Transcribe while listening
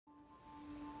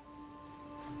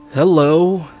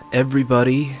Hello,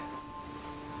 everybody.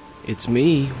 It's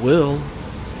me, Will,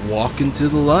 walking to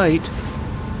the light.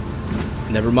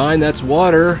 Never mind, that's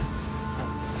water.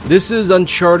 This is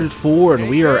Uncharted 4, and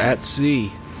we are at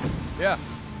sea. Yeah.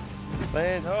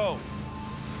 Land ho.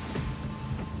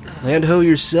 Land ho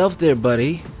yourself there,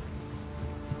 buddy.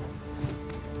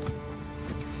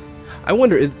 I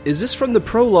wonder, is this from the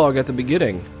prologue at the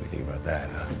beginning? What do you think about that,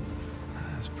 huh?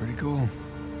 That's pretty cool.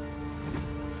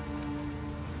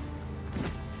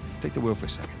 Take the wheel for a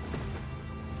second.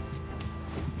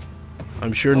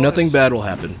 I'm sure nothing bad will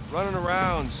happen. Running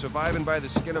around, surviving by the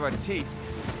skin of our teeth.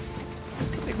 I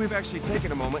think we've actually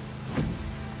taken a moment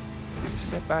to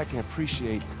step back and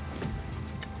appreciate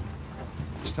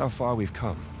just how far we've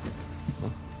come. Huh?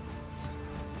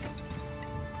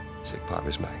 Sic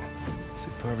parvis magnum. Sic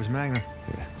parvis magnum.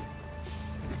 Yeah.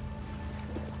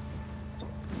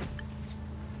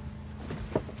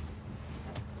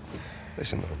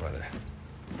 Listen, little brother.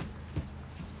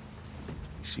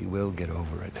 She will get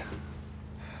over it.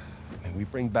 I mean, we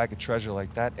bring back a treasure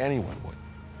like that, anyone would.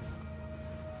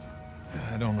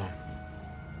 I don't know.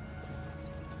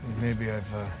 Maybe I've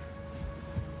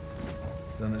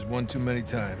done this one too many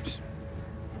times.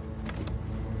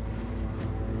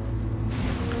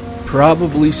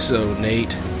 Probably so,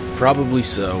 Nate. Probably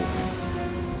so.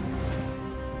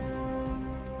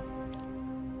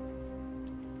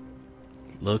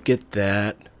 Look at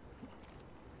that.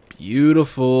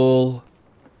 Beautiful.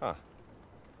 Huh.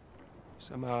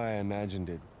 Somehow I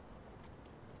imagined it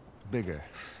bigger.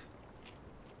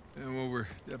 Yeah, well, we're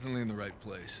definitely in the right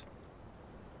place.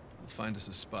 We'll find us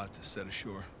a spot to set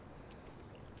ashore.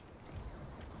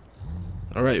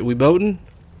 Alright, we boating?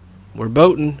 We're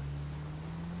boating.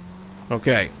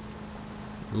 Okay.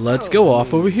 Let's go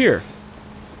off over here.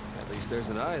 At least there's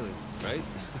an island, right?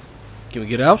 Can we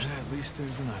get out? At least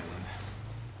there's an island.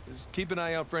 Just keep an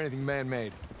eye out for anything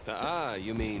man-made.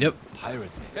 You mean Yep.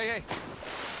 pirate? Hey!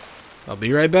 I'll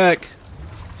be right back.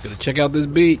 Gonna check out this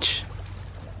beach.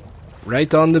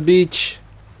 Right on the beach.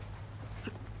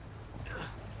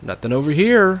 Nothing over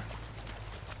here.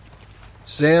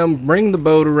 Sam, bring the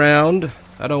boat around.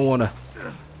 I don't want to...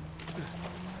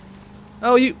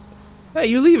 Oh, you... Hey,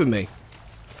 you leaving me?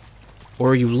 Or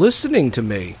are you listening to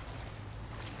me?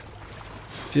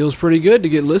 Feels pretty good to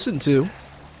get listened to.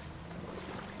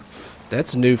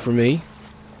 That's new for me.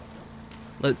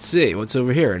 Let's see, what's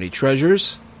over here? Any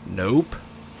treasures? Nope.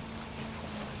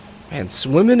 Man,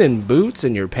 swimming in boots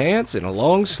and your pants and a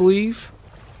long sleeve?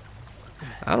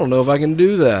 I don't know if I can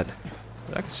do that.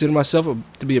 I consider myself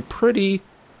to be a pretty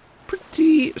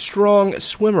strong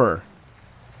swimmer.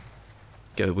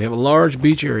 Okay, we have a large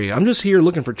beach area. I'm just here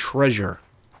looking for treasure.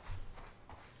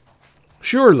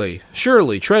 Surely,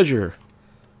 treasure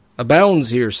abounds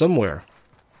here somewhere.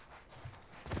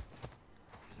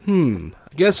 I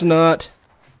guess not.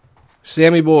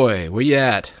 Sammy boy, where you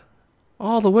at?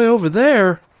 All the way over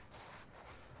there?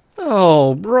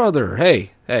 Oh, brother.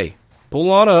 Hey, pull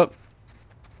on up.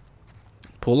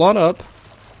 Pull on up.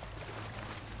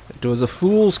 It was a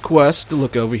fool's quest to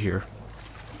look over here.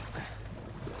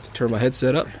 Turn my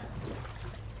headset up.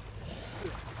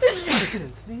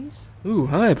 Ooh,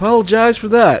 I apologize for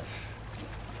that.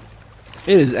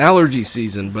 It is allergy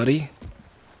season, buddy.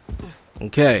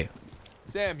 Okay.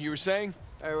 Sam, you were saying?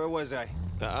 Where was I?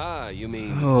 You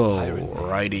mean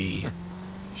Alrighty.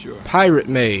 Sure. Pirate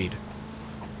made.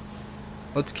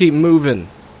 Let's keep moving.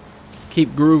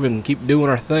 Keep grooving. Keep doing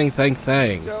our thing.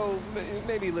 So,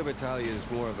 maybe Libertalia is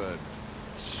more of a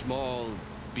small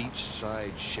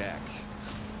beachside shack.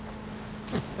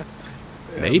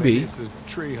 Maybe. It's a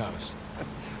tree house.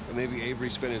 Or maybe Avery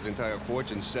spent his entire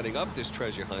fortune setting up this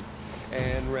treasure hunt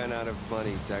and ran out of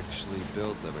money to actually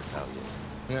build Libertalia.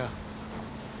 Yeah.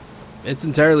 It's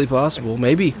entirely possible.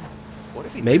 Maybe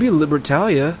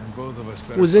Libertalia And both of us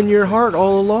better was in find a your place heart to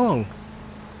all stay. along.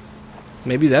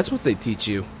 Maybe that's what they teach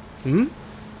you.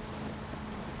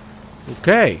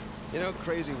 Okay. You know,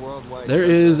 crazy worldwide. There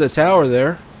is a tower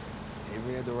there.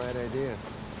 Avery had the right idea.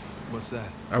 What's that?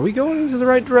 Are we going into the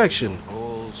right direction?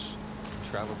 Goals,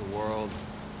 travel the world.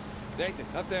 Nathan,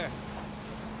 up there.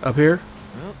 Up here?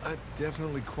 Well, that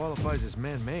definitely qualifies as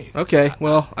man-made. Okay,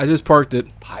 well, I just parked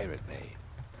it. Pirate made.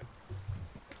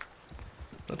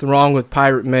 Nothing wrong with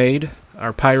pirate made.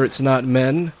 Our pirates not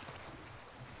men.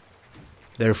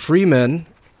 They're free men.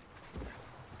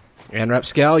 And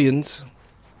rapscallions.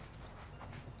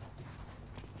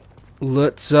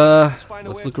 Let's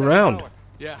look around.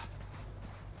 Yeah.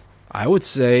 I would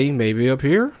say maybe up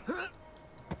here.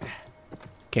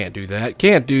 Can't do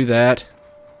that.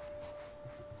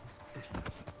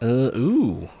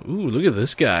 Ooh, look at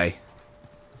this guy.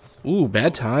 Ooh,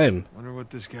 bad time. Wonder what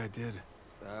this guy did?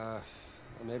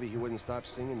 Maybe he wouldn't stop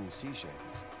singing sea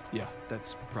shanties. Yeah,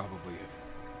 that's probably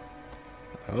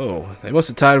it. Oh, they must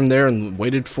have tied him there and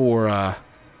waited for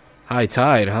high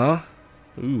tide, huh?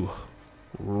 Ooh,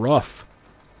 rough.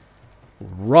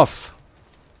 Rough.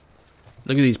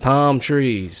 Look at these palm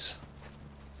trees.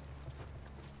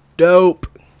 Dope.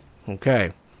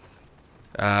 Okay.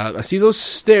 I see those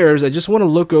stairs. I just want to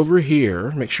look over here,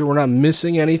 make sure we're not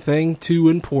missing anything too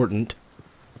important.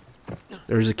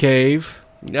 There's a cave.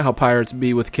 You know how pirates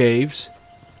be with caves.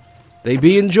 They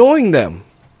be enjoying them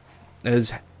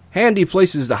as handy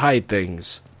places to hide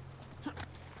things.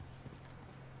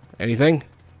 Anything?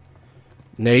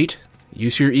 Nate,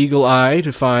 use your eagle eye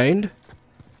to find.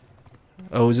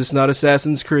 Oh, is this not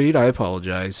Assassin's Creed? I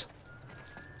apologize.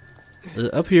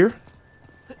 Up here.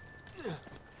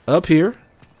 Up here.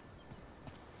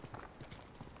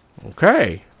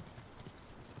 Okay.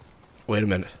 Wait a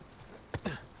minute.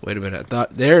 Wait a minute. I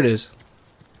thought... There it is.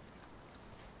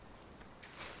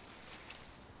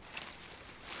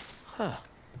 Huh.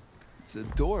 It's a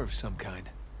door of some kind.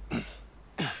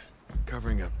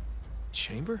 Covering a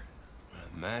chamber?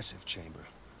 A massive chamber.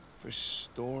 For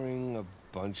storing a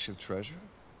bunch of treasure?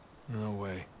 No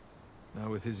way.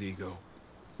 Not with his ego.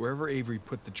 Wherever Avery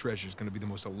put the treasure is going to be the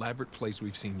most elaborate place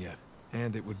we've seen yet.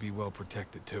 And it would be well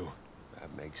protected, too.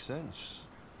 That makes sense.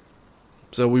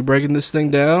 So we breaking this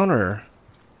thing down, or...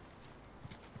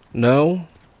 No?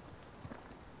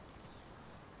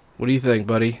 What do you think,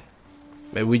 buddy?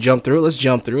 Maybe we jump through it? Let's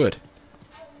jump through it.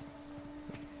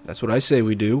 That's what I say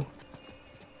we do.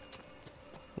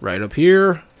 Right up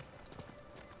here.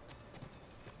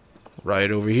 Right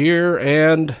over here,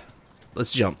 and...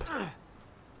 Let's jump.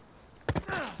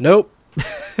 Nope.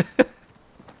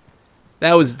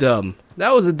 That was dumb.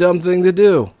 That was a dumb thing to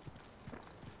do.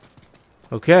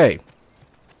 Okay.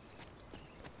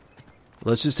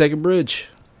 Let's just take a bridge.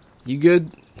 You good?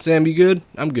 Sam, you good?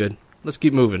 I'm good. Let's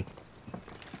keep moving.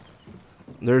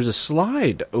 There's a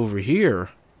slide over here.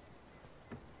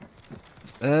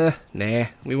 Nah.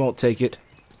 We won't take it.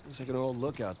 Looks like an old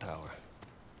lookout tower.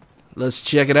 Let's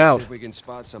check it out. See if we can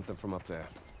spot something from up there.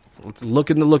 Let's look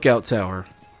in the lookout tower.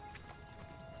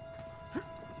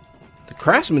 The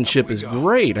craftsmanship is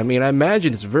great. I mean, I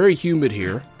imagine it's very humid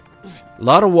here. A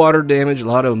lot of water damage, a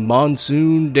lot of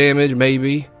monsoon damage,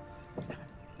 maybe.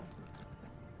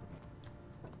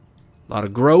 A lot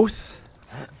of growth.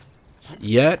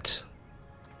 Yet,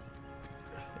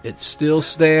 it still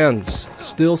stands.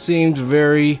 Still seems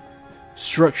very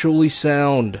structurally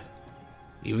sound.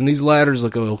 Even these ladders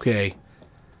look okay.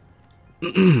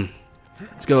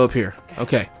 Let's go up here.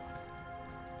 Okay.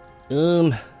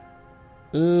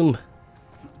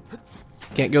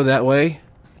 Can't go that way.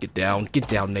 Get down,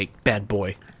 Nate. Bad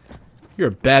boy. You're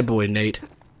a bad boy, Nate.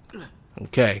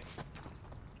 Okay.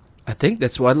 I think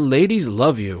that's why the ladies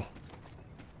love you.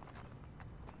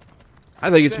 I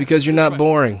think it's because you're not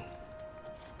boring.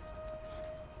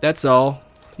 That's all.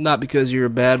 Not because you're a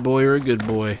bad boy or a good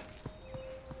boy.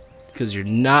 Because you're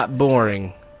not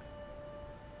boring.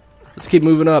 Let's keep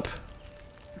moving up.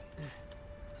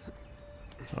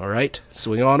 Alright,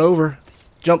 swing on over.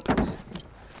 Jump.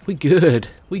 We good.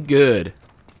 We good.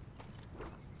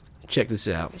 Check this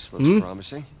out. This looks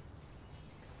promising.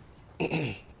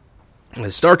 The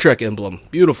Star Trek emblem.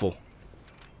 Beautiful.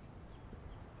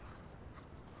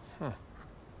 Huh.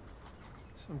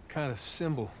 Some kind of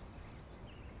symbol.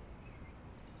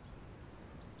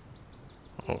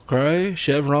 Okay,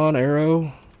 chevron,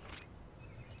 arrow.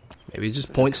 Maybe it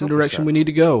just points in the direction we need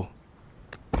to go.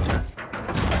 How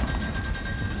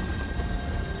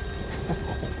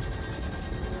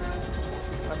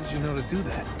did you know to do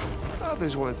that? Oh,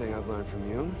 there's one thing I've learned from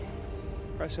you.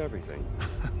 Press everything.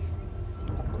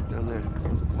 Down there,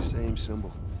 the same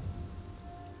symbol.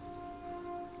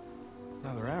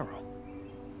 Another arrow.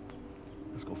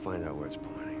 Let's go find out where it's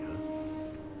pointing, huh?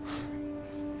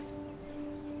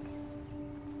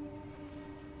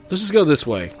 Let's just go this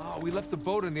way. Oh, we left the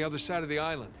boat on the other side of the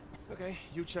island. Okay,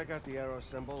 you check out the arrow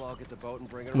symbol. I'll get the boat and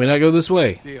bring it May not go this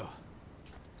way. Deal.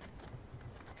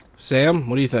 Sam,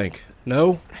 what do you think?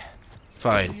 No?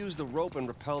 Fine. Use the rope and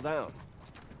rappel down.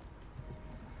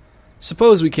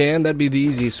 Suppose we can. That'd be the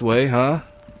easiest way, huh?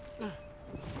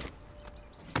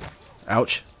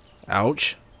 Ouch.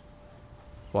 Ouch.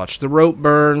 Watch the rope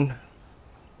burn.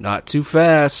 Not too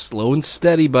fast. Slow and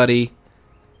steady, buddy.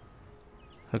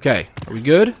 Okay. Are we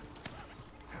good?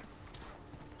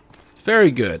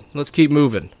 Very good. Let's keep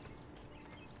moving.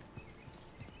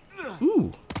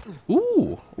 Ooh.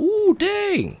 Ooh. Ooh,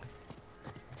 dang.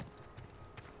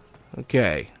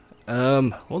 Okay.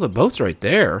 Well, the boat's right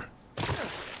there.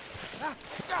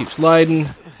 Let's keep sliding.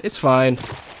 It's fine.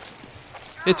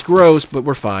 It's gross, but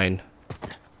we're fine.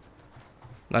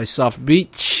 Nice soft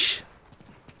beach.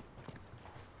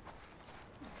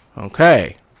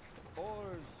 Okay. Or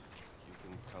you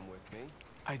can come with me.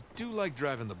 I do like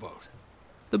driving the boat.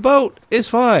 The boat is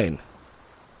fine.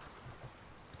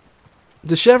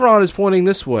 The chevron is pointing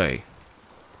this way.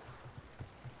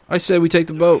 I say we take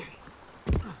the boat.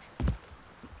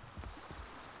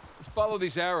 Let's follow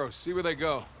these arrows, see where they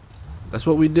go. That's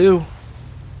what we do.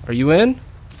 Are you in?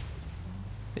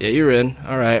 Yeah, you're in.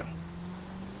 Alright.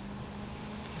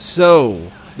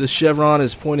 So, this chevron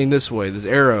is pointing this way. This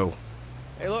arrow.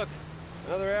 Hey, look.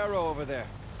 Another arrow over there.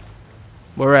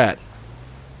 Where at?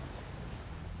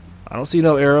 I don't see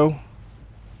no arrow.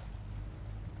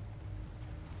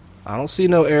 I don't see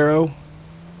no arrow.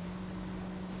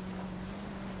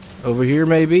 Over here,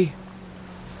 maybe?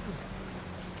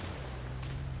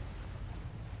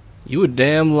 You a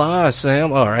damn lie,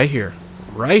 Sam. Oh, right here.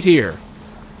 Right here.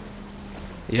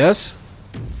 Yes?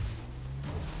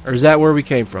 Or is that where we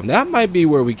came from? That might be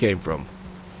where we came from.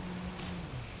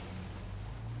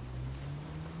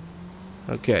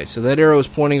 Okay, so that arrow is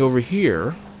pointing over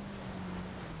here.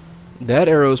 That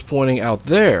arrow is pointing out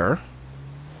there.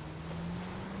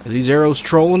 Are these arrows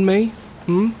trolling me?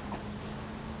 I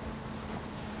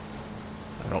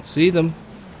don't see them.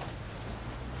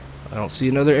 I don't see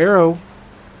another arrow.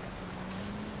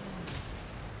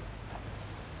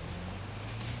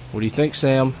 What do you think,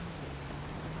 Sam?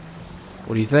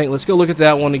 What do you think? Let's go look at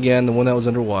that one again, the one that was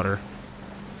underwater.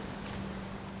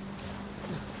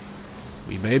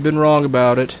 We may have been wrong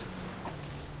about it.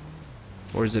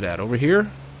 Where's it at? Over here?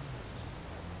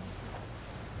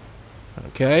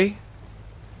 Okay.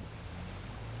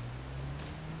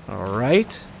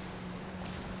 Alright.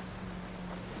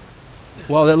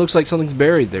 Wow, that looks like something's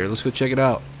buried there. Let's go check it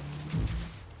out.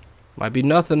 Might be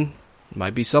nothing.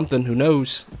 Might be something. Who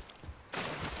knows?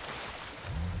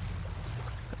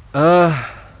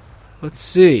 Let's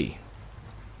see.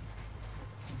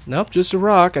 Nope, just a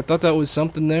rock. I thought that was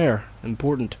something there.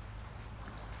 Important.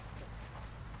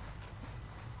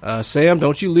 Sam,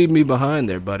 don't you leave me behind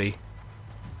there, buddy.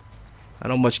 I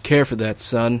don't much care for that,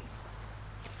 son.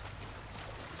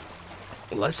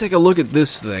 Let's take a look at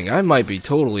this thing. I might be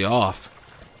totally off.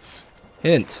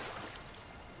 Hint.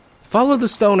 Follow the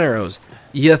stone arrows.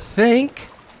 You think?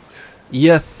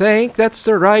 You think that's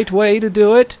the right way to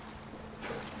do it?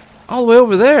 All the way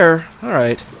over there?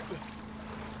 Alright.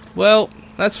 Well,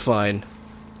 that's fine.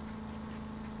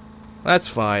 That's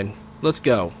fine. Let's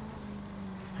go.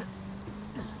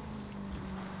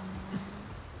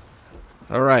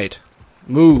 Alright.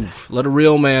 Move. Let a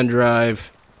real man drive.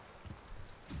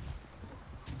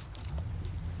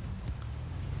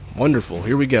 Wonderful.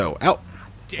 Here we go. Out.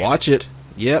 Watch it.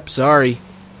 Yep, sorry.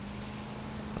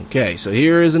 Okay, so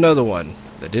here is another one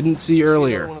that I didn't see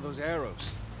earlier. One of those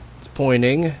arrows. It's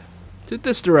pointing to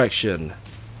this direction.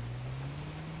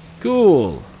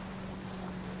 Cool.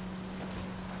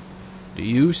 Do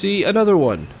you see another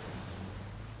one?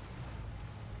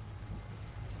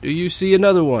 Do you see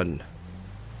another one?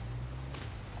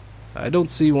 I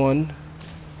don't see one.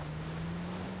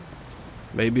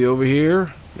 Maybe over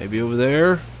here. Maybe over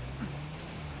there.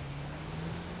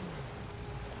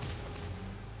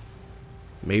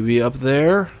 Maybe up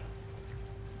there.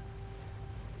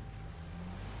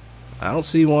 I don't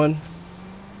see one.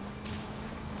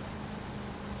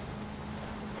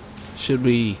 Should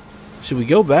we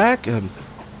go back? I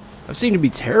seem to be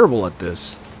terrible at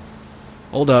this.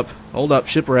 Hold up. Hold up.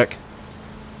 Shipwreck.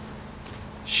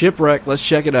 Shipwreck. Let's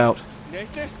check it out.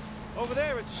 Nathan? Over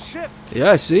there, it's a ship.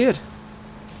 Yeah, I see it.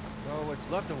 Oh, what's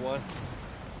left of one.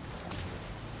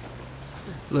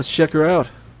 Let's check her out.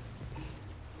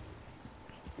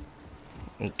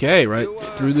 Okay, right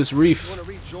through this reef. Want to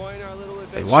rejoin our little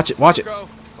adventure? Hey, watch it, watch it.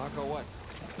 Marco, what?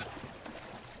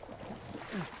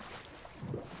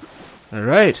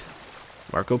 Alright.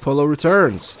 Marco Polo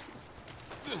returns.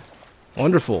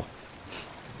 Wonderful.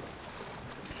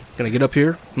 Can I get up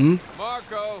here?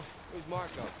 Marco! Who's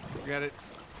Marco? Get it?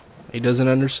 He doesn't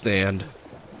understand.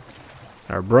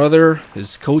 Our brother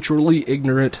is culturally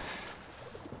ignorant.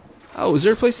 Oh, is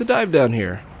there a place to dive down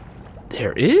here?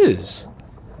 There is.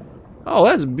 Oh,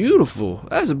 that's beautiful.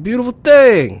 That's a beautiful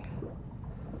thing.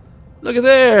 Look at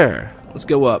there. Let's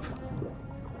go up.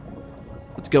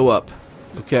 Let's go up.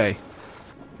 Okay.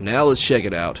 Now let's check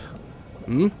it out.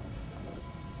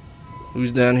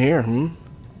 Who's down here?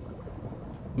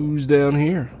 Who's down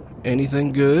here?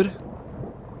 Anything good?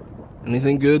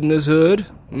 Anything good in this hood?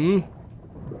 Ooh,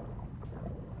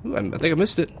 I think I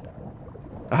missed it.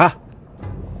 Aha!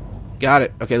 Got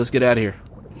it. Okay, let's get out of here.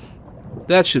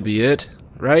 That should be it,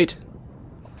 right?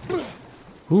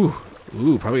 Ooh,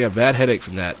 Ooh, probably got a bad headache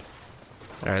from that.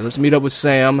 Alright, let's meet up with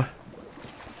Sam.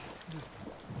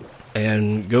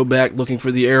 And go back looking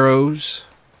for the arrows.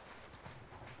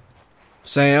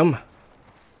 Sam.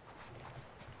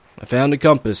 I found a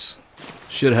compass.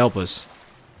 Should help us.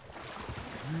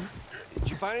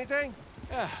 Did you find anything?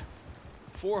 Yeah.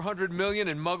 400 million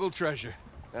in Muggle treasure.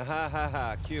 Ha ha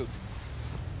ha, cute.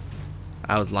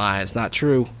 I was lying. It's not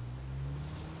true.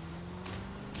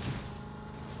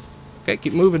 Okay,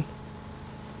 keep moving.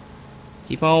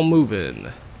 Keep on moving.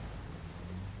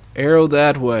 Arrow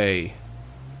that way.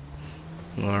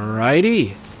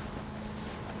 Alrighty.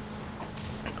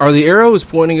 Are the arrows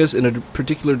pointing us in a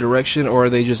particular direction, or are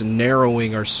they just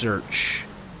narrowing our search?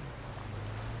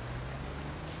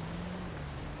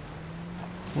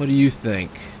 What do you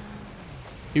think?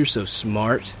 You're so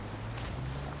smart.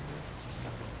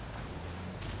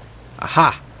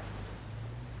 Aha!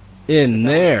 In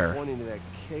there. One into that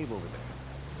cave over there.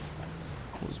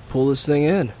 Let's pull this thing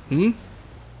in.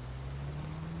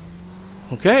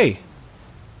 Okay.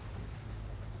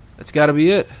 That's gotta be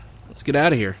it. Let's get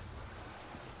out of here.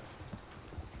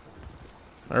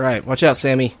 Alright, watch out,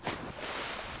 Sammy.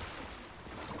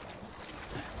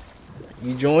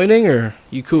 You joining, or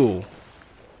you cool?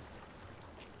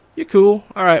 You cool.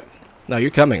 Alright. No, you're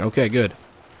coming. Okay, good.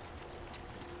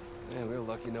 Man, we were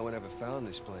lucky no one ever found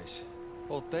this place.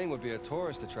 Whole thing would be a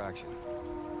tourist attraction.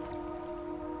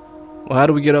 Well, how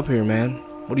do we get up here, man?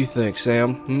 What do you think,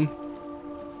 Sam?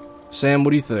 Sam, what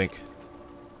do you think?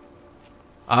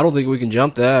 I don't think we can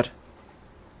jump that.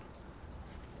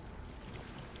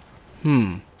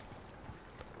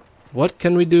 What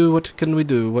can we do? What can we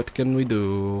do? What can we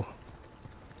do?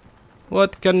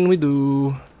 What can we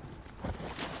do?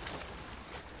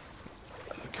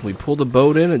 Can we pull the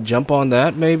boat in and jump on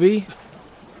that, maybe?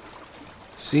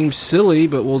 Seems silly,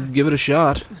 but we'll give it a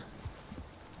shot.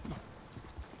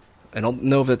 I don't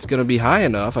know if it's going to be high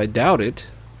enough. I doubt it.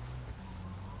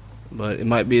 But it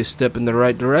might be a step in the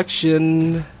right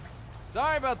direction.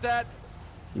 Sorry about that.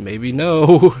 Maybe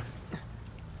no.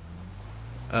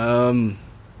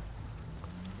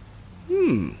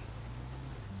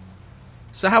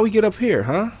 So how we get up here,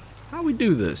 huh? How we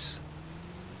do this?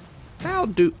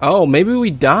 Oh, maybe we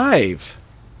dive.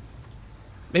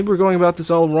 Maybe we're going about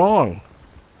this all wrong.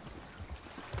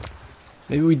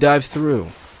 Maybe we dive through.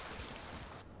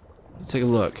 Let's take a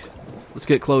look. Let's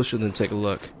get closer and then take a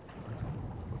look.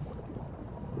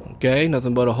 Okay,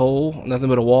 nothing but a hole, nothing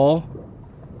but a wall.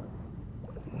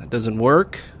 That doesn't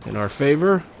work in our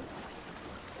favor.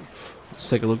 Let's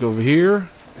take a look over here.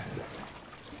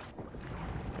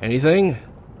 Anything?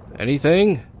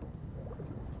 Anything?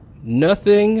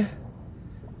 Nothing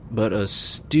but a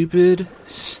stupid,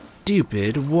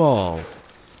 stupid wall.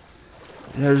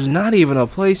 There's not even a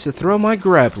place to throw my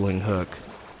grappling hook.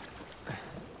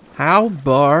 How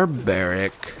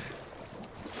barbaric.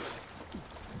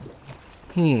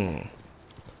 Can't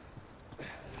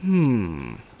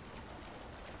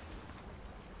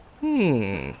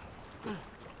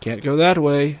go that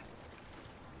way.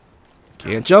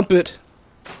 Can't jump it.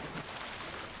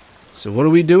 So what are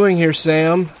we doing here,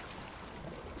 Sam?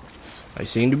 I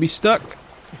seem to be stuck.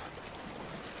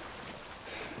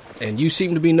 And you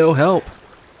seem to be no help.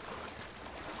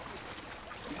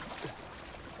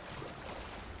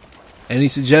 Any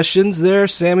suggestions there,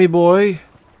 Sammy boy?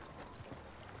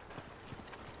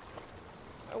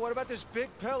 What about this big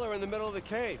pillar in the middle of the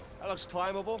cave? That looks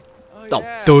climbable. Oh, Oh,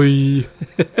 yeah. doy. Yeah,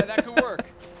 that could work.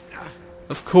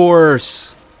 Of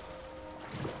course.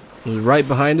 It was right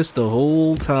behind us the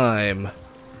whole time.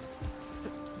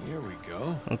 Here we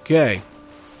go. Okay.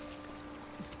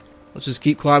 Let's just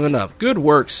keep climbing up. Good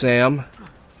work, Sam.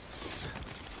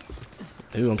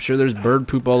 Ooh, I'm sure there's bird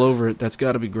poop all over it. That's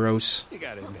got to be gross. You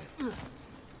gotta admit,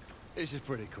 this is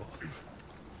pretty cool.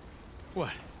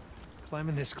 What?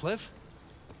 Climbing this cliff?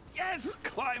 Yes,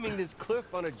 climbing this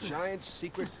cliff on a giant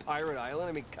secret pirate island.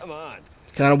 I mean, come on.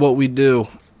 It's kind of what we do.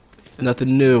 It's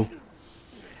nothing new.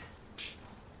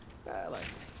 I like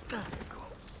it.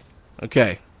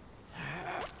 Okay.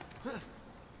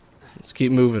 Let's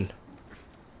keep moving.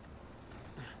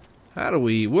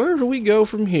 Where do we go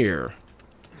from here?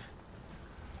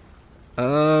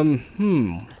 Up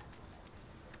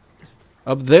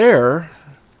there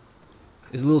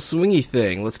is a little swingy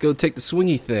thing. Let's go take the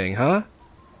swingy thing, huh?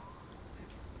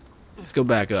 Let's go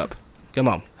back up. Come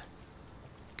on.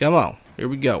 Come on. Here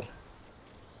we go.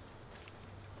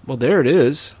 Well, there it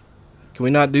is. Can we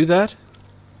not do that?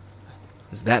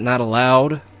 Is that not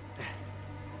allowed?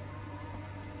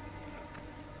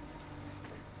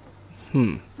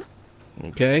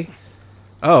 Okay.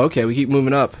 Oh, okay. We keep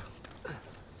moving up.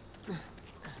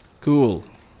 Cool.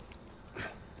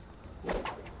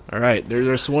 Alright, there's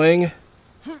our swing.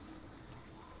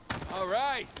 All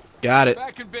right. Got it.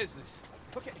 Back in business.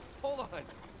 Okay, hold on.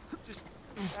 Just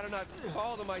gotta not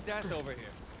fall to my death over here.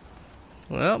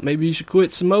 Well, maybe you should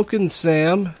quit smoking,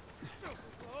 Sam.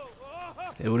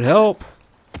 It would help.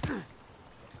 Did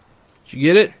you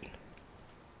get it?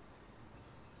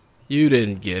 You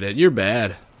didn't get it. You're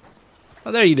bad.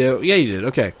 Oh, there you do. Yeah, you did.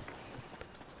 Okay.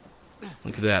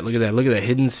 Look at that. Look at that. Look at that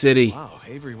hidden city. Wow,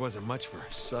 Avery wasn't much for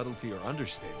subtlety or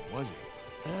understatement, was he?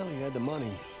 Well, he had the money.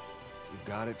 You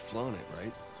got it, flown it,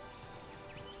 right?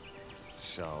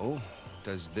 So,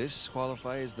 does this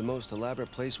qualify as the most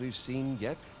elaborate place we've seen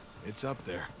yet? It's up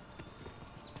there.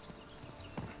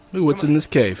 Ooh, what's in this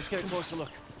cave? Let's get a closer look.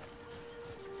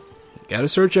 Gotta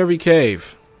search every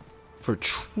cave. For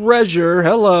treasure.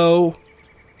 Hello.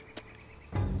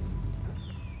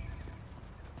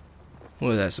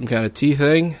 What is that? Some kind of tea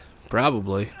thing?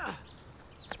 Probably.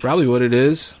 It's probably what it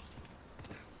is.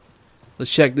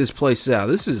 Let's check this place out.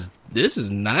 This is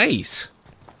nice.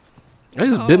 I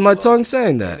just bit my tongue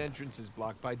saying That that. entrance is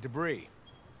blocked by debris.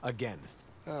 Again.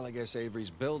 Well, I guess Avery's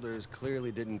builders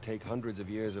clearly didn't take hundreds of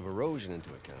years of erosion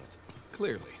into account.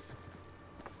 Clearly.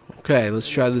 Okay, let's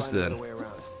try this Find another then. way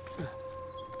around it.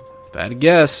 Bad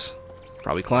guess.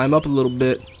 Probably climb up a little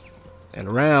bit. And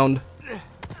around.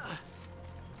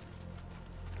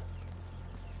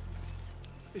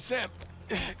 Hey, Sam.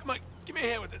 Come on, give me a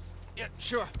hand with this. Yeah,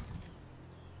 sure.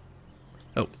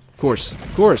 Oh, of course.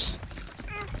 Of course.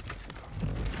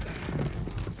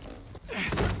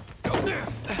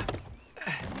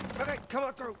 Okay, come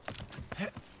on through.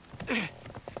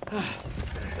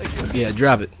 Yeah,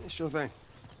 drop it. Sure thing.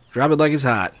 Drop it like it's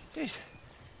hot. Jeez.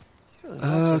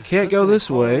 Can't go this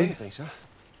way. Things, huh?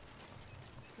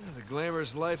 The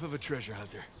glamorous life of a treasure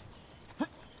hunter.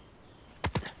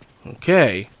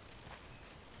 Okay.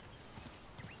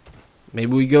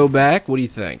 Maybe we go back? What do you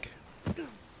think?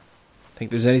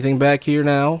 Think there's anything back here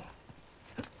now?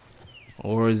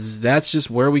 Or is that's just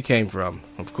where we came from?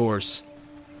 Of course.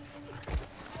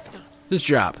 Just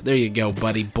drop. There you go,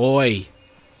 buddy boy.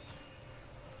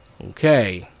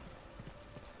 Okay.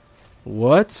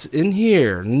 What's in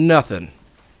here? Nothing.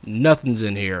 Nothing's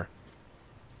in here.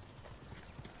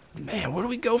 Man, where do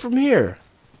we go from here?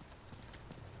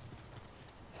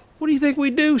 What do you think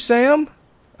we do, Sam?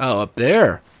 Oh, up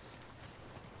there.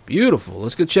 Beautiful.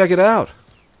 Let's go check it out.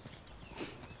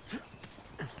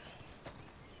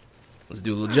 Let's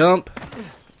do a little jump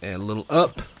and a little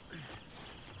up.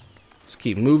 Let's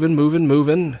keep moving, moving,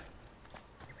 moving.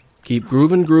 Keep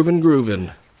grooving, grooving,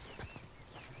 grooving.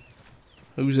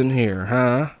 Who's in here,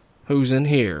 huh? Who's in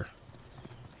here?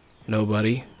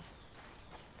 Nobody.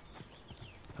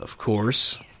 Of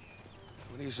course.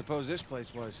 What do you suppose this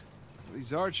place was?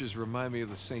 These arches remind me of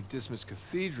the St. Dismas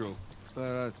Cathedral,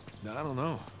 but I don't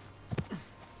know.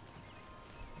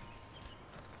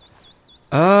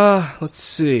 Let's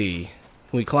see.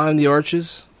 Can we climb the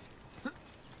arches?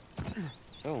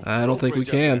 Oh, I don't think we bridge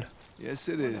up can. Yes,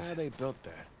 it there. is. How they built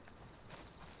that?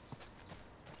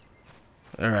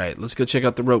 Alright, let's go check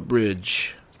out the rope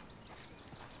bridge.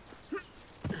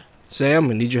 Sam,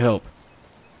 we need your help.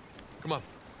 Come on.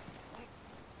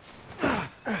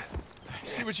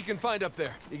 See what you can find up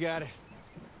there. You got it.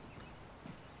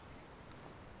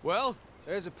 Well,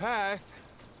 There's a path,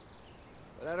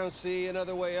 but I don't see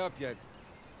another way up yet.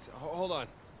 So, hold on.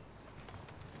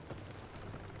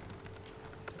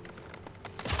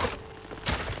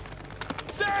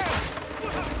 Sam!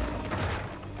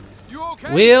 You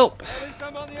okay? Well, At least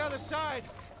I'm on the other side.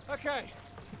 Okay.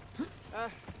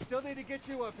 Still need to get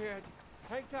you up here.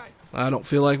 Hang tight. I don't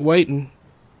feel like waiting.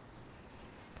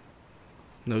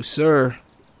 No, sir.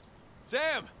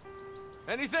 Sam!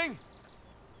 Anything?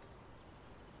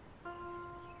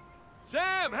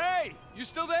 Sam, hey! You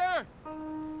still there?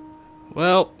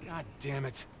 Well, God damn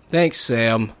it. thanks,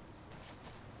 Sam.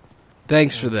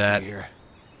 Thanks for Let's see that. here.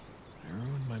 I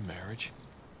ruined my marriage.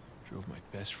 Drove my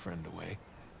best friend away.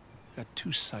 Got 2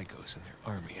 psychos in their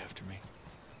army after me.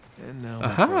 And now my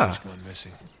Aha. brother's gone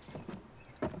missing.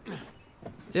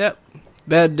 Yep.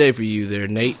 Bad day for you there,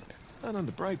 Nate. Not on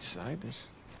the bright side. There's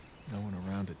no one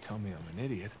around to tell me I'm an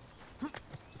idiot.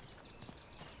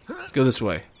 Go this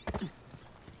way.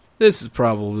 This is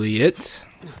probably it.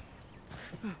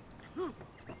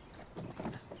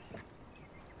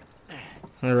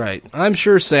 Alright, I'm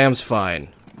sure Sam's fine.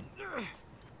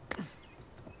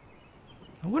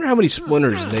 I wonder how many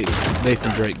splinters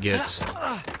Nathan Drake gets.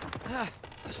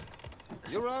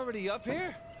 You're already up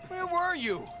here? Where were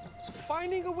you?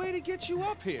 Finding a way to get you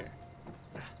up here.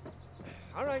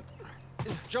 All right.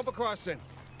 Just jump across then.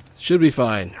 Should be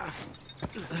fine.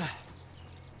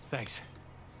 Thanks.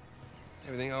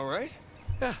 Everything all right?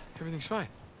 Yeah, everything's fine.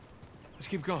 Let's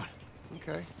keep going.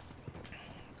 Okay.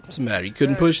 What's the matter? You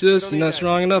couldn't push this? You're not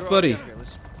strong enough, buddy.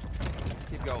 Let's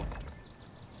keep going.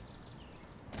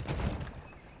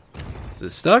 Is it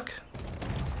stuck?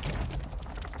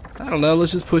 I don't know.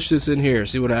 Let's just push this in here.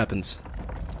 See what happens.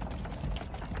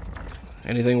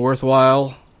 Anything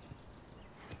worthwhile?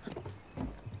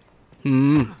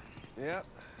 Yep.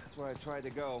 That's where I tried to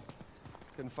go.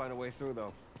 Couldn't find a way through,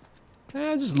 though.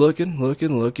 Yeah, just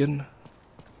looking.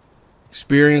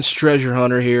 Experienced treasure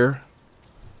hunter here.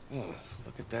 Oh,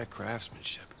 look at that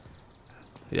craftsmanship.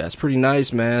 Yeah, it's pretty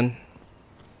nice, man.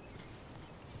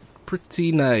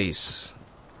 Pretty nice.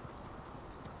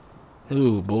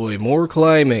 Ooh, boy, more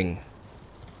climbing.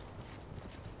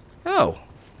 Oh,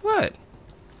 what?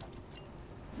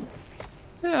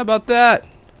 Yeah, how about that?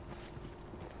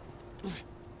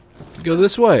 Go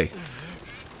this way.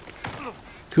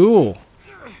 Cool.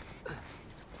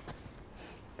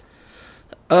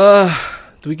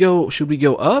 Should we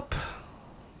go up?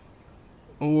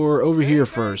 Or over here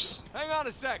first? Hang on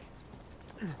a sec.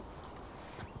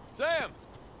 Sam!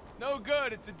 No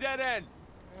good, it's a dead end.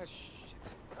 Ah,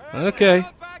 shit. Okay.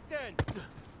 Back then.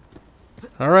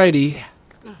 Alrighty.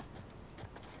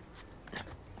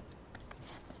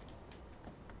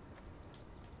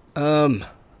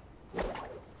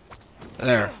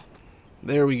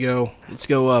 There we go. Let's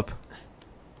go up.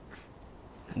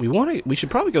 We should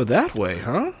probably go that way,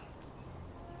 huh?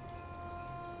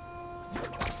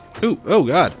 Ooh, oh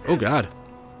god. Oh god.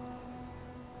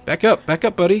 Back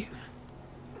up, buddy.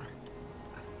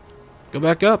 Go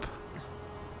back up.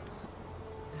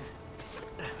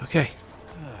 Okay.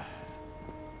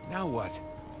 Now what?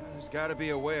 There's got to be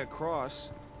a way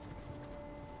across.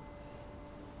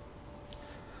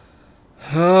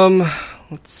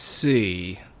 Let's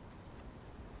see.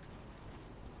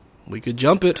 We could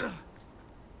jump it.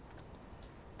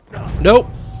 Nope.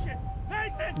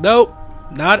 Nope.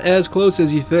 Not as close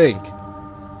as you think.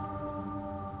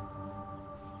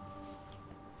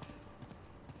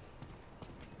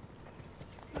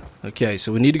 Okay,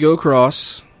 so we need to go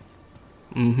across.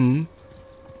 And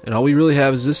all we really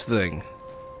have is this thing.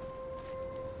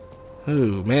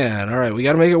 Oh, man. Alright, we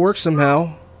gotta make it work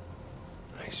somehow.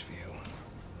 Nice view.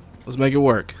 Let's make it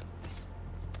work.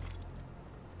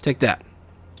 Take that.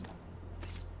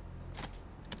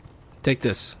 Take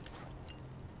this.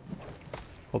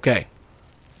 Okay.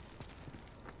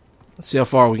 Let's see how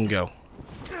far we can go.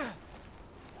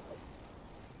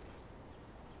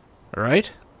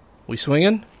 Alright. We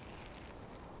swinging?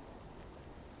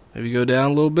 Maybe go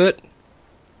down a little bit.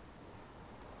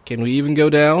 Can we even go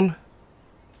down?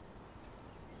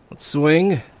 Let's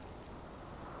swing.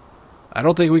 I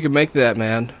don't think we can make that,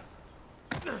 man.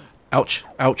 Ouch.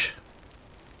 Ouch.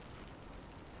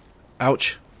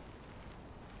 Ouch.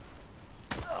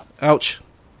 Ouch.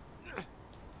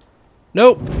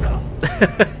 Nope.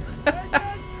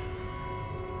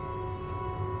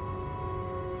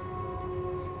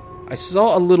 I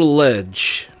saw a little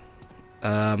ledge.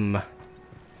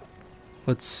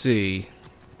 Let's see.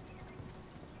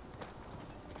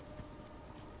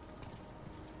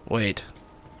 Wait.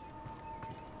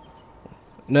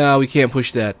 No, we can't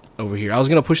push that over here. I was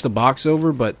going to push the box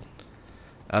over, but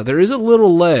there is a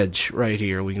little ledge right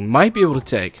here we might be able to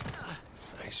take.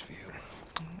 Nice view.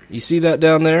 You see that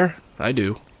down there? I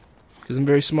do. Because I'm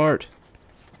very smart.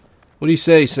 What do you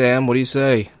say, Sam? What do you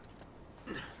say?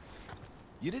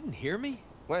 You didn't hear me?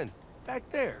 When? Back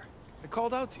there. I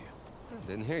called out to you. I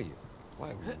didn't hear you.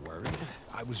 Why, were you worried?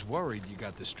 I was worried you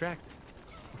got distracted.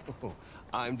 Oh,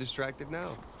 I'm distracted now.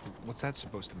 What's that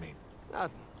supposed to mean?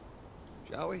 Nothing.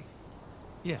 Shall we?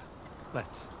 Yeah,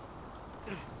 let's.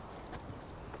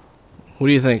 What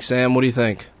do you think, Sam? What do you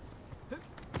think?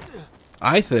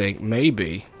 I think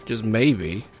maybe, just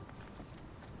maybe,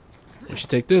 we should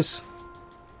take this.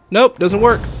 Nope, doesn't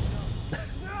work.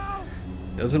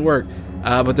 Doesn't work.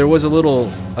 But there was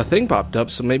a thing popped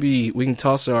up, so maybe we can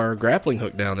toss our grappling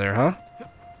hook down there, huh?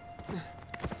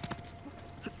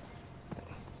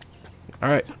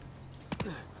 Alright.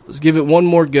 Let's give it one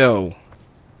more go.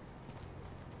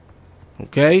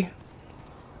 Okay?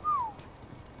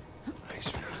 Nice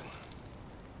view.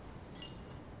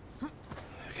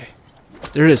 Okay.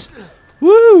 There it is.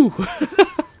 Woo!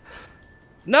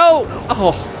 No!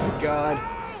 Oh, my God.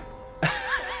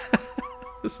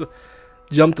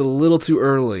 Jumped a little too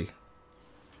early.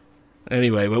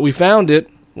 Anyway, but we found it.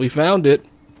 We found it.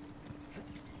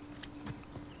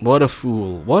 What a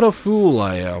fool. What a fool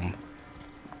I am.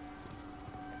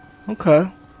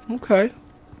 Okay. Okay.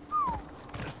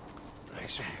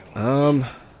 Nice view.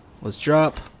 Let's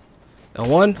drop.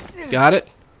 L1. Got it.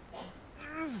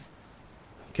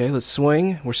 Okay, let's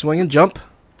swing. We're swinging. Jump.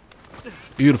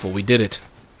 Beautiful, we did it.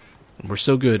 And we're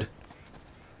so good.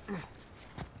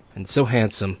 And so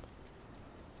handsome.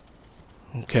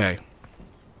 Okay.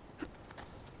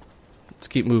 Let's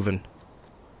keep moving.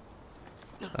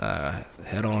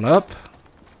 Head on up.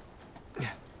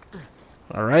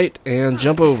 Alright, and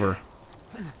jump over.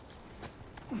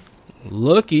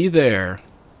 Looky there.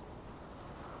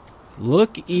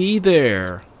 Looky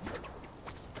there.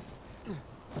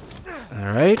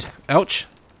 Alright. Ouch.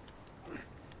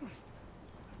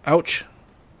 Ouch.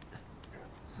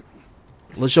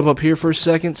 Let's jump up here for a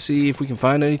second, see if we can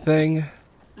find anything.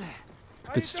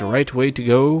 If it's the right way to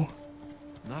go.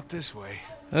 Not this way.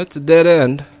 That's a dead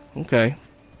end. Okay.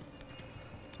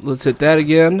 Let's hit that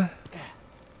again.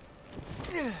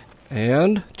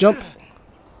 And jump.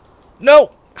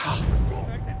 No!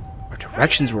 Our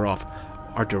directions were off.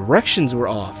 Our directions were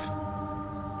off.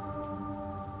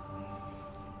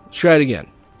 Let's try it again.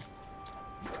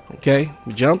 Okay,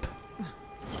 we jump.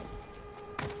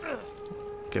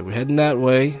 Okay, we're heading that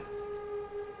way.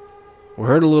 We're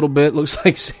hurt a little bit. Looks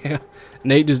like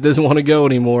Nate just doesn't want to go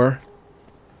anymore.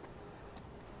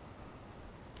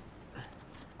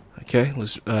 Okay,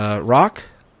 let's rock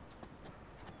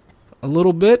a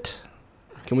little bit.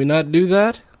 Can we not do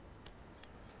that?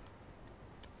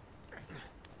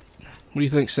 What do you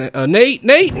think, Sam? Nate!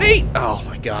 Oh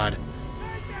my God.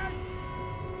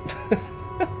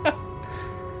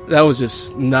 That was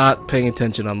just not paying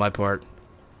attention on my part.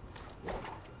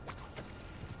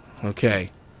 Okay.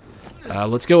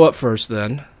 Let's go up first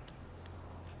then.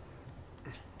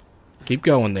 Keep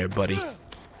going there, buddy.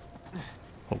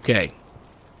 Okay.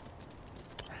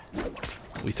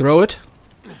 We throw it.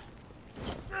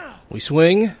 We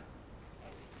swing.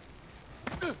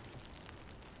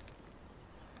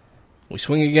 We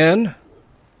swing again.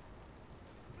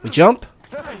 We jump.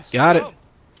 Got it.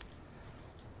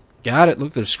 Got it.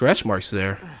 Look, there's scratch marks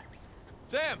there.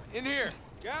 Sam, in here.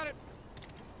 Got it.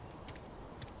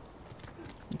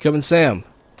 You coming, Sam?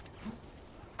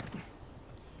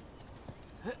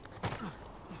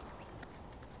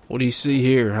 What do you see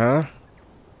here, huh?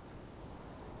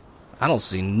 I don't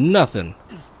see nothing.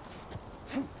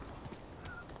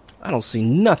 I don't see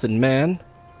nothing, man.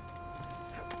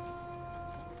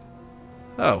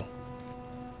 Oh.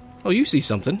 Oh, you see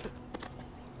something.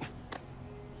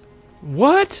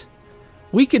 What?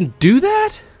 We can do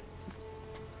that?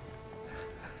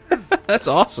 That's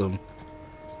awesome.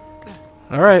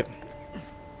 Alright.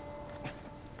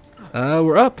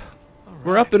 We're up.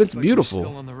 We're up and it's beautiful.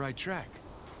 Still on the right track.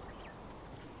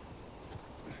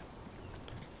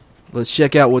 Let's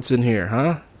check out what's in here,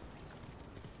 huh?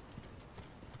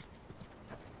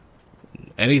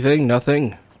 Anything?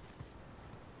 Nothing?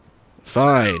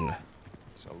 Fine.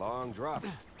 It's a long drop.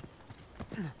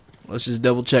 Let's just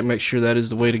double check, make sure that is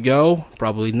the way to go.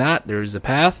 Probably not. There is a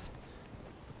path.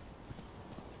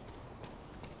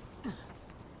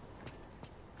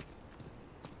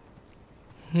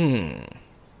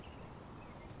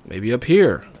 Maybe up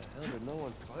here.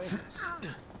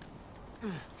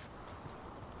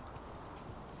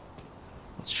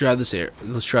 Let's try this here.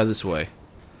 Let's try this way.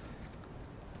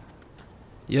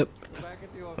 Yep.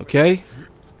 Okay. Did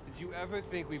you ever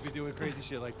think we'd be doing crazy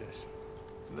shit like this?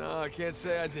 No, I can't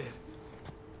say I did.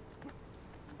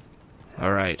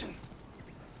 All right.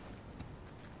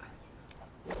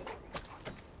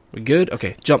 We good?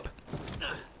 Okay, jump.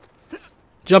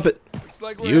 Jump it. Looks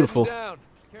like we're Beautiful. heading down.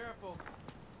 Careful.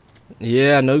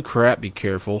 Yeah, no crap. Be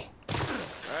careful.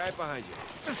 Right behind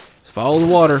you. Follow the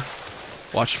water.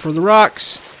 Watch for the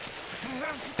rocks.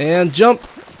 And jump.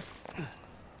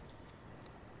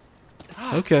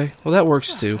 Okay, well that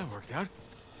works too. That worked out.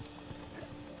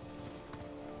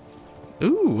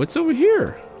 Ooh, what's over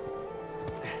here?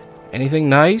 Anything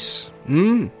nice?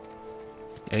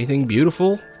 Anything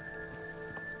beautiful?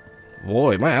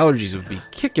 Boy, my allergies would be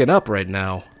kicking up right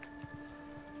now.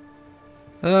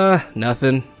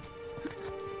 Nothing.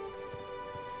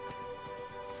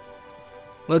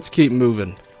 Let's keep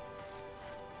moving.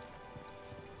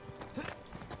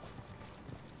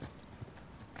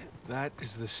 That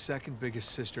is the second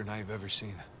biggest cistern I've ever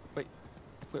seen. Wait,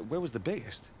 where was the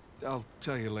biggest? I'll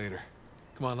tell you later.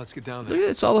 Come on, let's get down Look, there.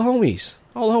 it's all the homies.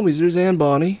 All the homies. There's Ann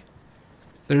Bonnie.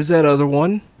 There's that other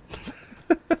one.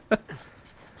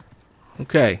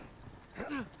 Okay.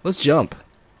 Let's jump.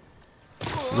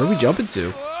 Where are we jumping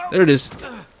to? There it is.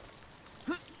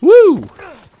 Woo!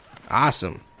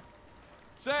 Awesome.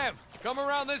 Sam, come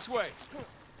around this way.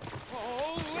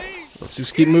 Holy! Let's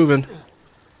just keep moving.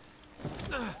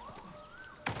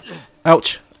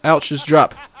 Ouch. Ouch, just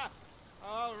drop.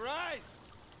 All right.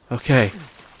 Okay.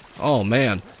 Oh,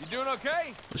 man. You doing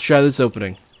okay? Let's try this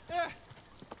opening. Yeah.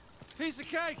 Piece of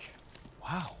cake.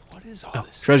 Wow, what is all Oh,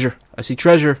 this? treasure. I see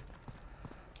treasure.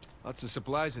 Lots of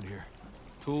supplies in here.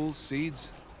 Tools,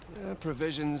 seeds.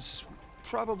 Provisions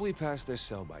probably past their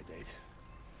sell-by date.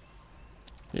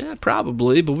 Yeah,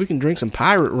 probably, but we can drink some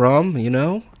pirate rum, you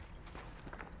know?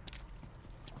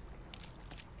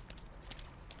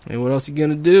 Hey, what else you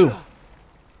gonna do?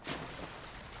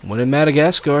 When in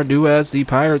Madagascar, do as the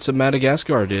pirates of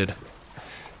Madagascar did.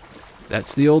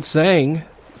 That's the old saying.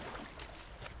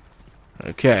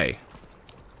 Okay.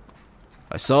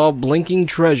 I saw blinking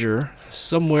treasure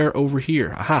somewhere over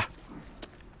here. Aha!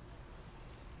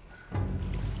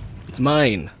 It's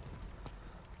mine.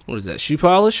 What is that, shoe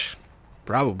polish?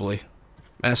 Probably.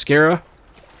 Mascara?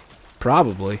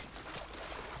 Probably.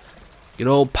 Good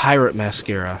old pirate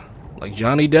mascara. Like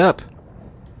Johnny Depp.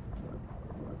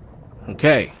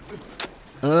 Okay.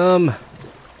 Woo!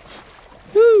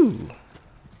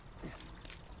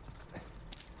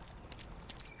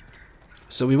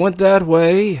 So we went that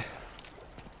way.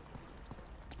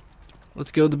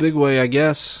 Let's go the big way, I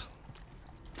guess.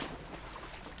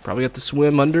 Probably have to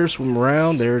swim under, swim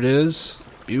around. There it is.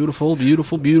 Beautiful,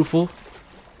 beautiful, beautiful.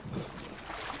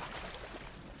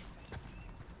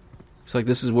 Looks like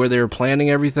this is where they were planning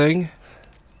everything.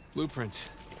 Blueprints.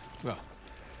 Well,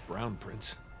 brown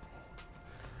prints.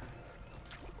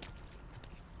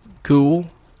 Cool.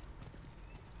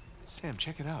 Sam,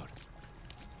 check it out.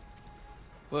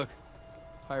 Look.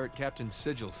 Pirate Captain's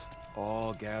sigils.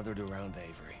 All gathered around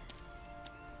Avery.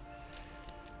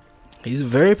 He's a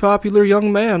very popular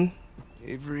young man.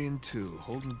 Avery and two,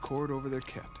 holding court over their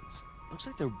captains. Looks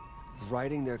like they're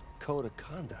writing their code of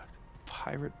conduct.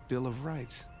 Pirate Bill of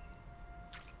Rights.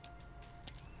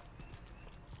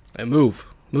 Hey, move.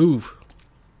 Move.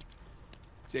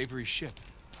 It's Avery's ship.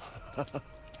 They're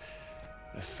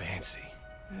fancy.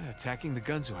 Yeah, attacking the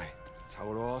Gunsway. That's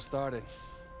how it all started.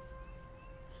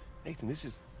 Nathan, this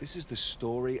is the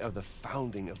story of the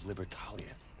founding of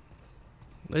Libertalia.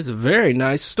 It's a very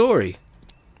nice story.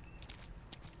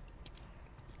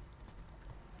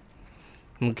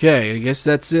 Okay, I guess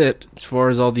that's it as far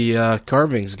as all the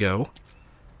carvings go.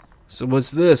 So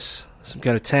what's this? Some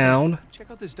kind of town? Check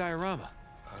out this diorama.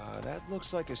 That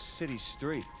looks like a city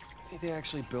street. You think they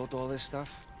actually built all this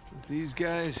stuff? With these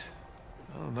guys,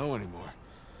 I don't know anymore.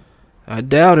 I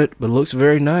doubt it, but it looks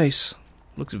very nice.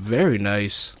 Looks very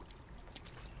nice.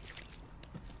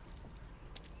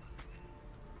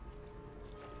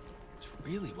 It's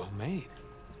really well made.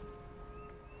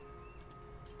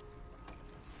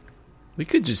 We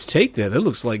could just take that. That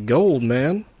looks like gold,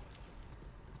 man.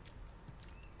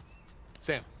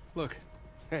 Sam, look.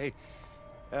 Hey,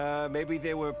 maybe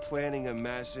they were planning a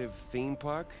massive theme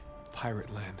park? Pirate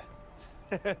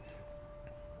land.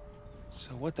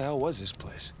 So what the hell was this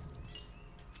place?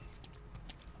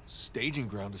 Staging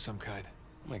ground of some kind.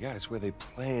 Oh my god, it's where they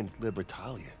planned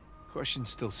Libertalia. Question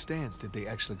still stands, did they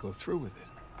actually go through with it?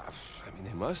 I mean,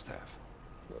 they must have.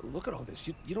 Look at all this.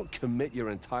 You don't commit your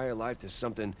entire life to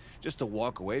something just to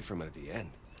walk away from it at the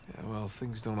end. Yeah, well,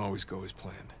 things don't always go as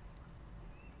planned.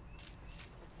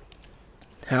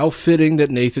 How fitting that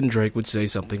Nathan Drake would say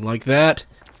something like that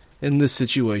in this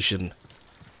situation.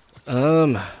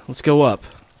 Let's go up.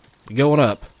 We're going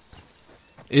up.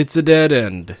 It's a dead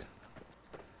end.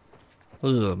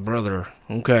 Ugh, brother.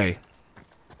 Okay.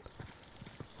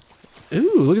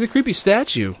 Ooh, look at the creepy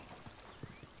statue.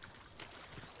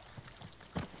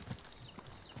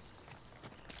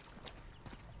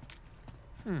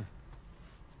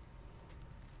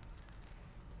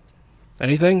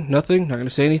 Anything? Nothing? Not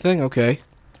gonna say anything? Okay.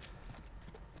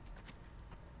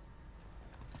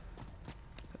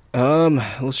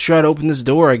 Let's try to open this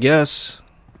door, I guess.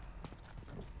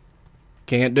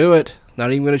 Can't do it.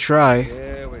 Not even gonna try.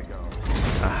 There we go.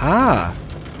 Aha!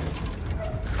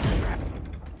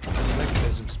 The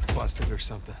mechanism's busted or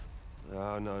something.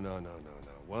 Oh, no.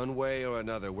 One way or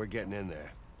another, we're getting in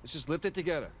there. Let's just lift it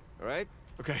together, all right?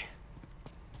 Okay.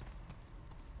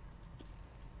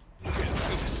 Okay, let's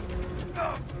do this.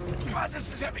 Oh, God,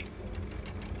 this is heavy.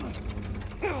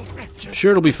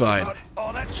 Sure, it'll be fine.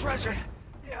 All that treasure.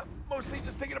 Yeah, mostly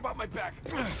just thinking about my back.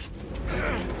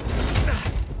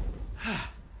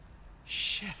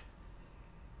 Shit.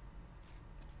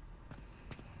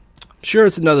 Sure,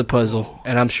 it's another puzzle,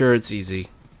 and I'm sure it's easy.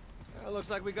 Well, looks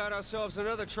like we got ourselves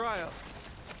another trial.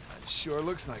 Sure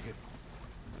looks like it.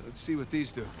 Let's see what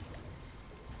these do.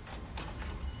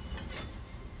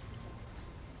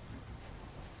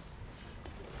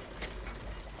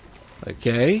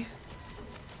 Okay.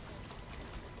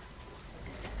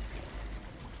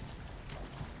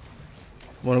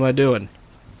 What am I doing?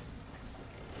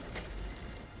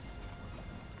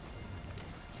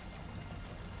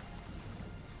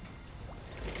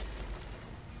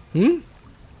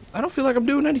 I don't feel like I'm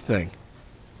doing anything.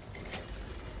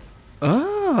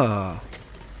 Ah.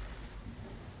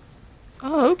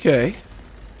 Oh, okay.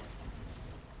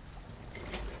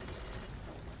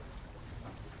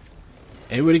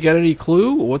 Anybody got any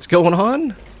clue what's going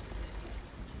on?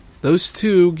 Those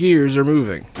two gears are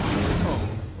moving. Oh,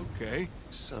 okay.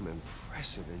 Some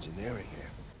impressive engineering here.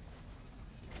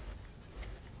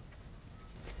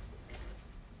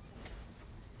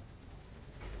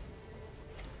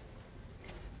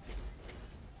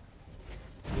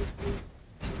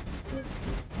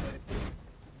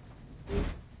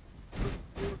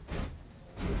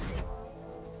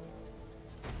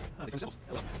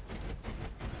 Hello.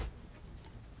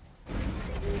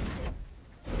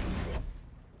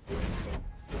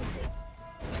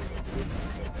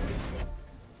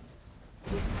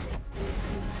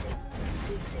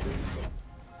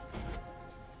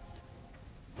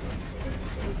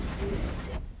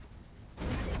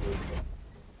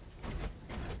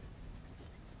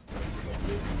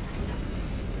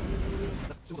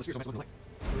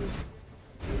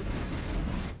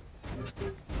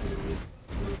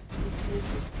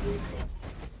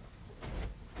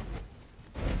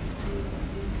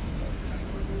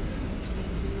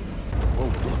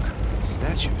 Oh, look.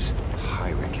 Statues.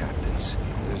 Pirate captains.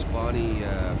 There's Bonnie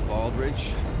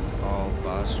Baldridge, Al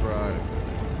Basra.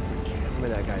 I can't remember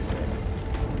that guy's name.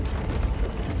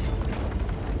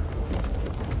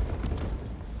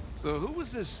 So who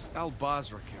was this Al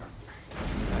Basra character?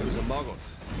 He was a muggle.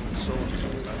 Soldier.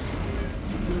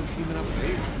 What's he doing teaming up with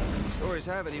Avery? Stories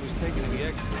have it he was taken to be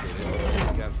executed.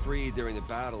 He got freed during the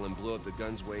battle and blew up the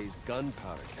Gunsway's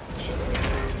gunpowder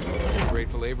cache.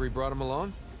 Grateful Avery brought him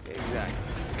along? Exactly.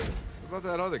 What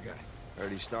about that other guy?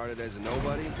 Heard he started as a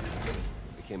nobody,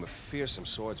 became a fearsome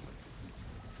swordsman.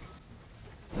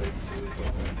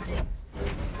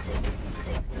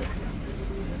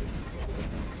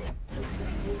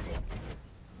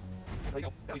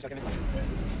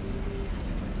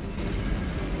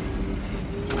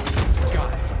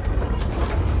 Got it.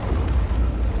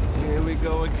 Here we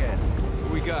go again.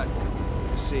 What we got?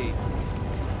 Let's see.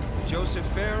 Joseph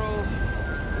Farrell,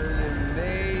 William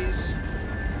Mays,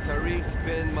 Tariq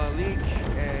bin Malik,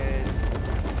 and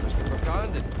Christopher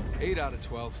Condon. 8 out of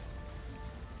 12.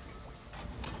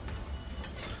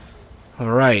 All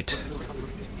right.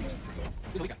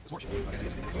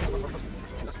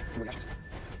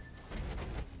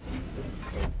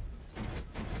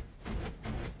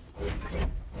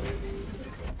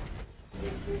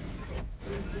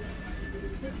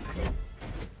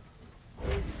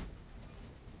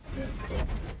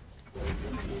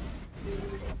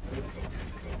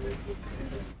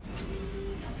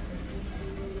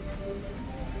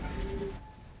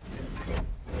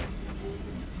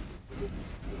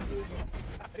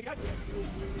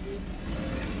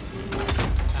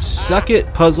 Suck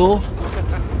it, puzzle.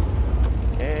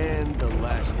 And the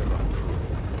last of our crew.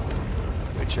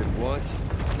 Richard Want,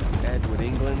 Edward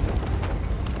England,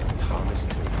 and Thomas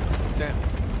Taylor. Sam,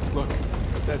 look,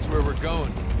 that's where we're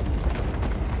going.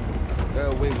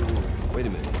 Wait a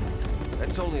minute.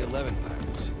 That's only 11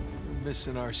 pirates. We're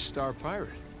missing our star pirate.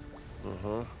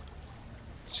 Uh-huh.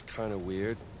 It's kind of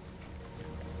weird.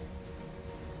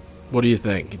 What do you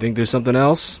think? You think there's something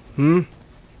else?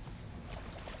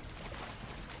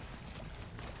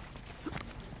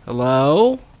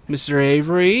 Hello? Mr.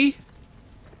 Avery?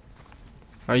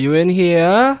 Are you in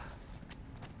here?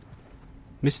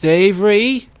 Mr.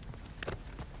 Avery?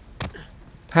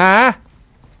 Huh?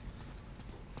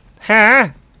 Huh?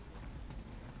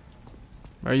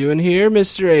 Are you in here,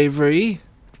 Mr. Avery?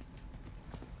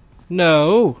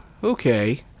 No?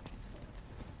 Okay.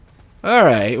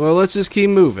 Alright, well, let's just keep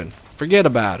moving. Forget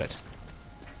about it.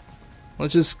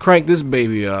 Let's just crank this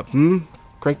baby up,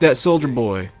 Crank that soldier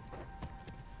boy.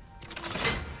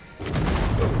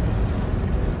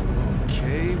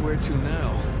 Okay, where to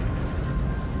now?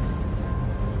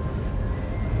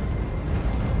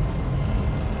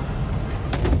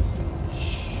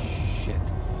 Shit.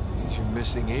 There's your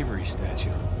missing Avery statue.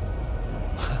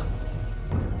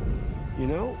 You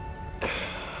know,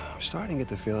 I'm starting to get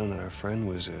the feeling that our friend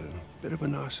was a bit of a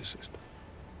narcissist.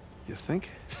 You think?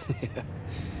 Yeah.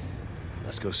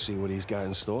 Let's go see what he's got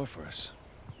in store for us.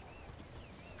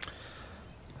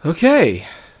 Okay.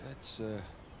 That's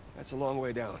a long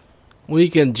way down. We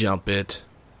can jump it.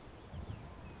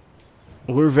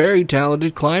 We're very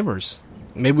talented climbers.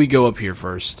 Maybe we go up here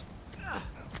first.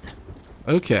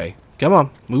 Okay. Come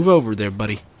on. Move over there,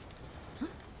 buddy.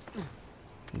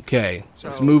 Okay.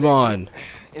 Let's So, move on.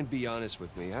 And be honest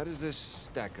with me, how does this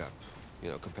stack up,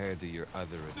 compared to your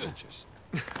other adventures?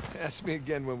 Ask me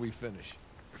again when we finish.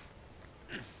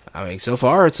 I mean, so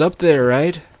far it's up there,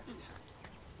 right?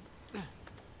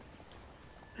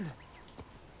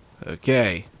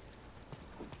 Okay.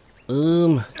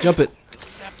 Jump it.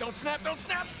 Snap, don't snap, don't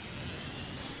snap!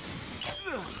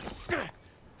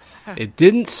 It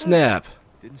didn't snap.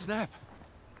 Didn't snap.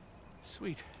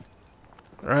 Sweet.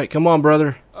 Alright, come on,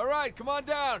 brother. All right, come on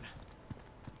down.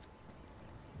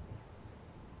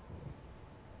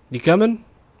 You coming?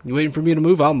 You waiting for me to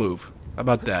move? I'll move. How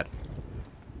about that?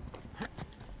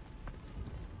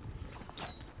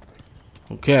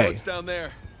 Okay. What's down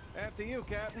there? After you,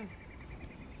 Captain.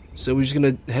 So we're just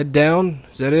gonna head down?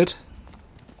 Is that it?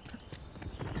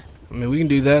 I mean, we can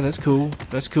do that. That's cool.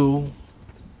 That's cool.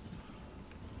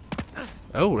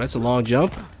 Oh, that's a long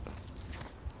jump.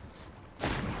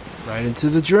 Right into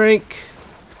the drink.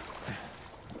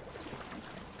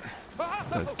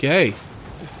 Okay.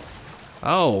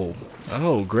 Oh.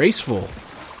 Oh, graceful.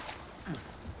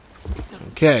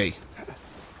 Okay.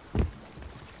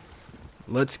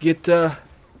 Let's get to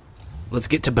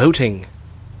boating.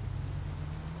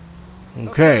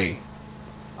 Okay.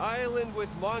 Island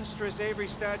with monstrous Avery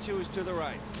statues to the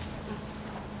right.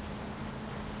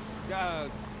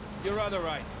 Your other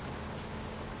right.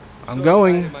 I'm So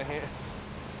going. excited,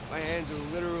 my hands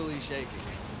are literally shaking.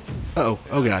 Uh-oh.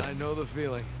 Oh, God. I know the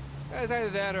feeling. It's either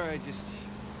that or I just,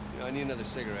 I need another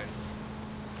cigarette.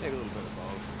 Maybe a little bit of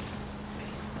both.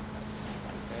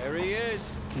 There he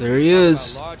is. There he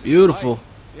is. Talk about larger Beautiful.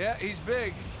 than Yeah, he's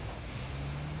big.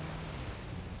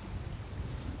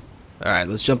 Alright,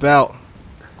 let's jump out.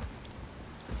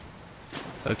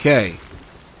 Okay.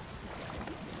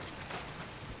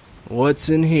 What's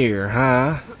in here,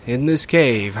 huh? In this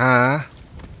cave, huh?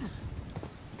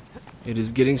 It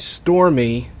is getting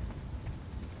stormy.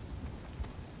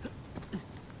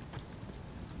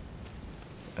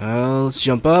 Let's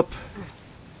jump up.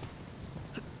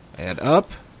 And up.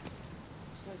 Looks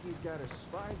like he's got a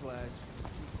spyglass.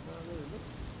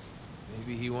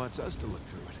 Maybe he wants us to look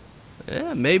through it.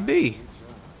 Yeah, maybe.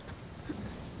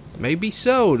 Maybe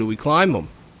so. Do we climb them?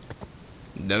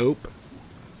 Nope.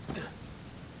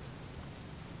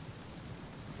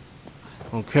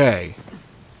 Okay.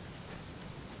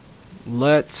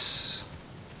 Let's...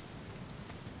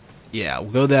 Yeah,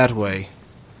 we'll go that way.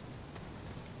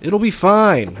 It'll be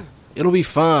fine. It'll be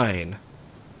fine.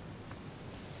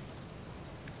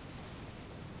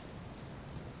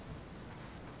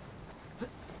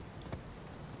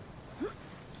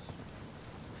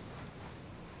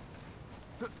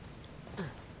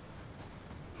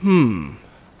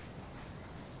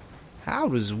 How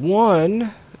does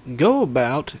one go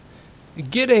about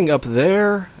getting up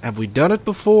there? Have we done it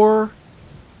before?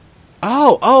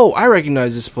 Oh, I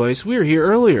recognize this place. We were here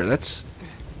earlier. That's...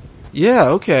 Yeah,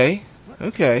 okay.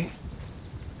 Okay.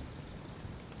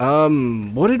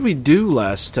 What did we do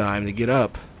last time to get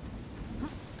up?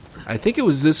 I think it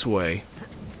was this way.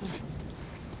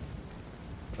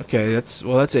 Okay,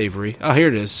 that's Avery. Oh, here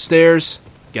it is. Stairs.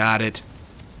 Got it.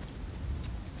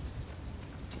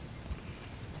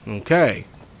 Okay.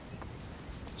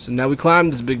 So now we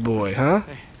climb this big boy, huh?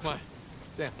 Hey, come on.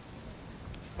 Sam.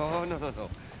 Oh, no. Oh,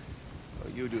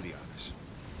 you do the honors.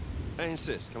 I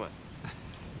insist. Come on.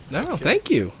 No, thank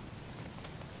you.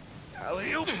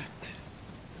 Alley-oop.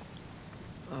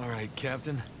 All right,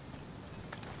 Captain.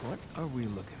 What are we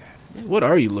looking at? What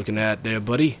are you looking at there,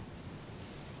 buddy?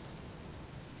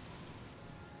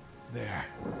 There.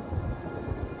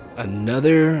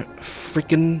 Another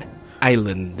freaking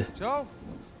island. So,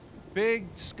 big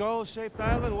skull-shaped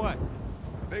island, what?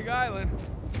 Big island.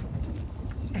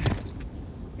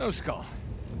 No skull.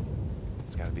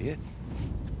 It's gotta be it.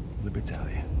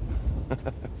 Libertalia.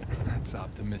 That's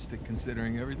optimistic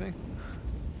considering everything.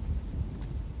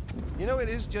 You know, it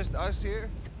is just us here.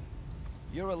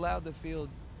 You're allowed to feel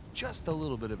just a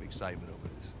little bit of excitement over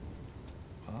this.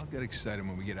 Well, I'll get excited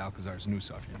when we get Alcazar's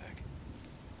noose off your neck.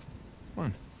 Come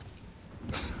on.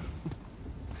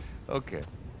 Okay.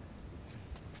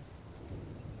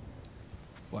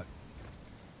 What?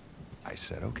 I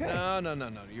said okay. No.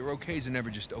 Your okays are never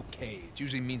just okay. It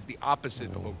usually means the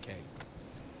opposite of okay.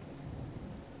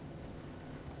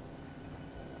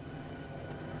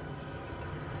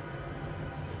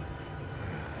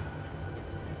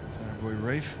 Is that our boy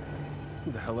Rafe?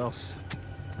 Who the hell else?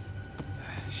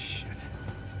 Shit.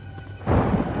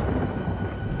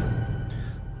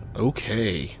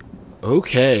 Okay.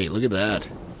 Okay, look at that.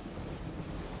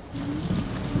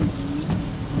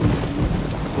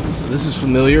 So this is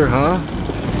familiar, huh?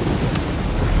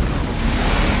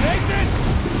 Nathan!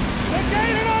 They're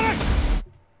gaining on us!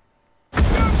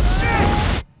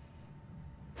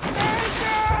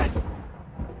 Nathan!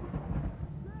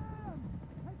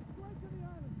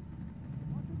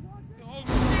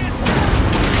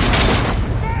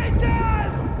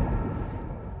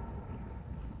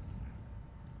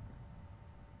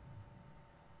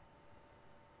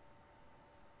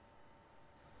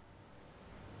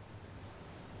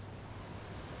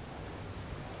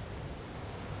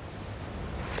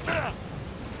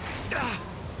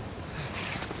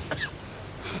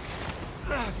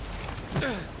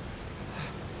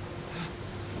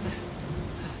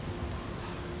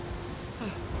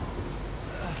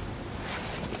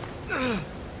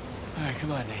 Alright,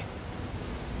 come on,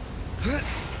 Nate.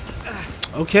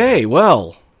 Okay,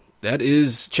 well, that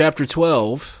is chapter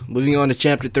 12. Moving on to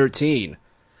chapter 13.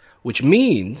 Which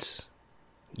means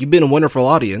you've been a wonderful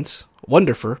audience.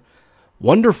 Wonderful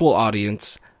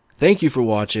audience. Thank you for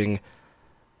watching.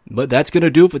 But that's going to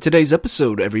do it for today's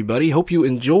episode, everybody. Hope you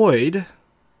enjoyed.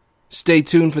 Stay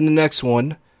tuned for the next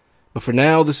one. But for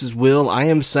now, this is Will. I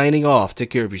am signing off. Take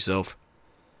care of yourself.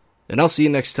 And I'll see you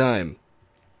next time.